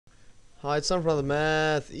Hi, it's time for another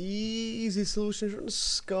math easy solution. We're going to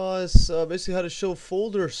discuss basically how to show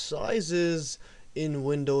folder sizes in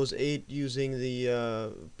Windows 8 using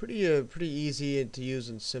the pretty easy to use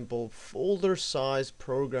and simple folder size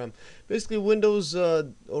program. Basically, Windows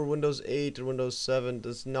or Windows 8 or Windows 7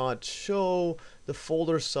 does not show the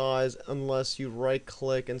folder size unless you right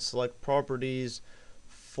click and select properties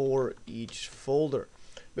for each folder.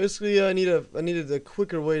 Basically, I needed a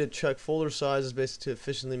quicker way to check folder sizes, basically to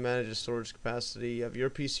efficiently manage the storage capacity of your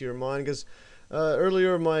PC or mine. Because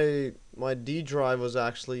earlier my D drive was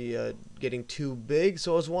actually getting too big,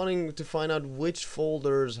 so I was wanting to find out which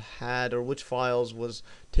folders had or which files was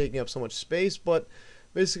taking up so much space. But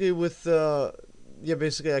basically,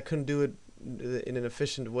 basically I couldn't do it in an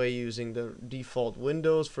efficient way using the default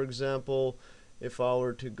Windows. For example, if I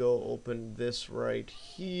were to go open this right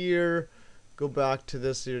here, go back to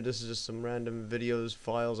this here. This is just some random videos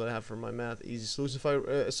files I have for my math easy solution.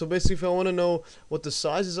 So basically, if I want to know what the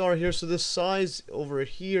sizes are here, so this size over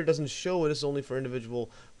here doesn't show it. It's only for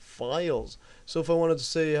individual files. So if I wanted to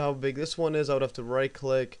say how big this one is, I would have to right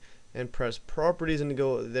click and press properties and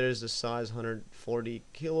go, there's the size 140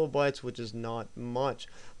 kilobytes, which is not much.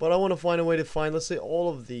 But I want to find a way to find, let's say, all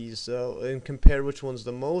of these and compare which one's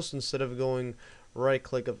the most instead of going right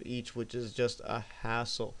click of each, which is just a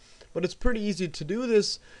hassle. But it's pretty easy to do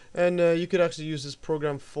this, and you could actually use this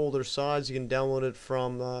program folder size. You can download it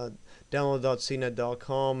from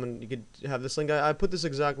download.cnet.com, and you could have this link. I put this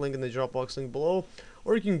exact link in the Dropbox link below,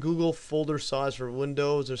 or you can Google folder size for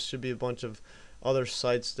Windows. There should be a bunch of other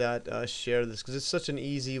sites that share this because it's such an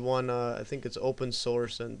easy one. I think it's open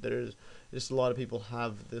source, and there's just a lot of people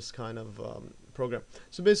have this kind of program.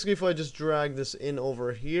 So basically, if I just drag this in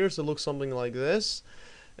over here, so it looks something like this.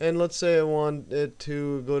 And let's say I want it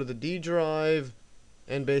to go to the D drive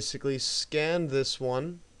and basically scan this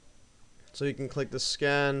one. So you can click the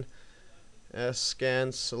scan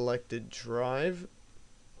selected drive.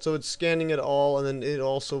 So it's scanning it all, and then it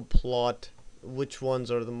also plot which ones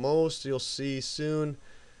are the most. You'll see soon.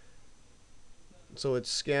 So it's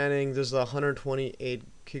scanning. There's 128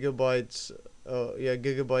 gigabytes,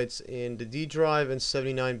 gigabytes in the D drive, and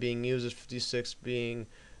 79 being used, there's 56 being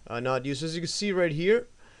not used. As you can see right here,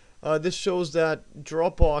 this shows that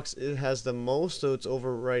Dropbox it has the most, so it's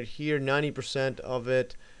over right here, 90% of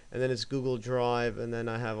it, and then it's Google Drive, and then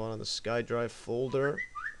I have one on the SkyDrive folder.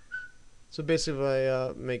 So basically, if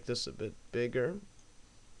I make this a bit bigger,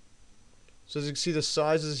 so as you can see, the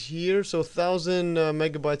sizes here. So 1,000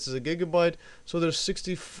 megabytes is a gigabyte. So there's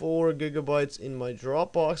 64 gigabytes in my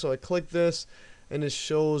Dropbox. So I click this, and it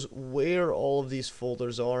shows where all of these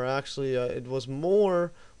folders are. Actually, it was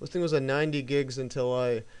more. I think it was at 90 gigs until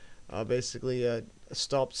I basically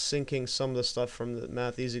stopped syncing some of the stuff from the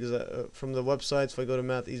Math Easy, because from the websites. If I go to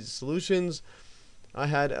Math Easy Solutions, I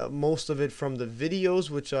had most of it from the videos,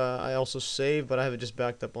 which I also saved, but I have it just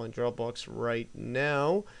backed up on Dropbox right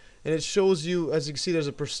now. And it shows you, as you can see, there's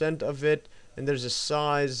a percent of it, and there's a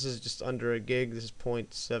size. This is just under a gig. This is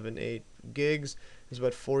 0.78 gigs. It's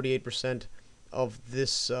about 48% of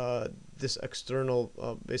this this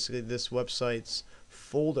external, basically this website's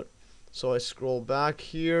folder. So I scroll back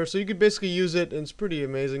here. So you could basically use it, and it's pretty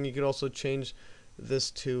amazing. You could also change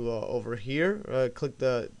this to over here. Click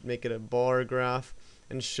make it a bar graph,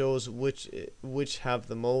 and it shows which have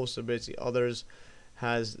the most. So basically, others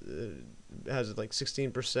has like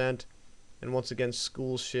 16%. And once again,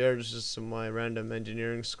 school shared. This is just some of my random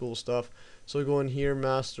engineering school stuff. So we go in here,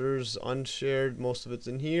 masters unshared. Most of it's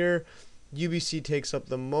in here. UBC takes up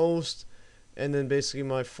the most. And then basically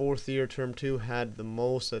my fourth year term 2 had the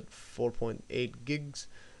most at 4.8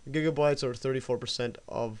 gigabytes, or 34%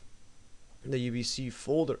 of the UBC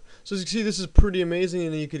folder. So as you can see, this is pretty amazing,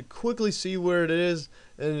 and you could quickly see where it is,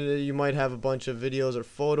 and you might have a bunch of videos or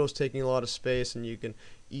photos taking a lot of space, and you can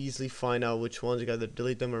easily find out which ones. You got to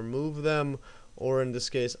delete them or move them, or in this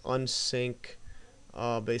case unsync,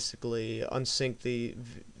 basically unsync the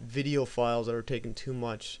video files that are taking too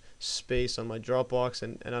much space on my Dropbox,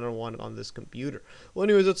 and I don't want it on this computer. Well,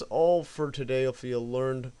 anyways, that's all for today. Hopefully you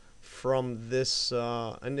learned from this,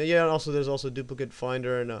 and yeah, also there's also duplicate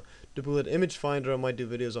finder and a duplicate image finder. I might do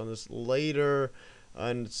videos on this later,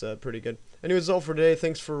 and it's pretty good. Anyways, that's all for today.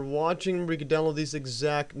 Thanks for watching. Remember, you can download these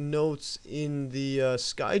exact notes in the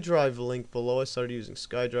SkyDrive link below. I started using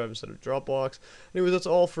SkyDrive instead of Dropbox. Anyways, that's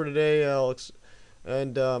all for today, Alex.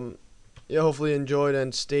 And yeah, hopefully you enjoyed,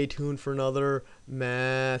 and stay tuned for another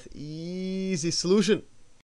math easy solution.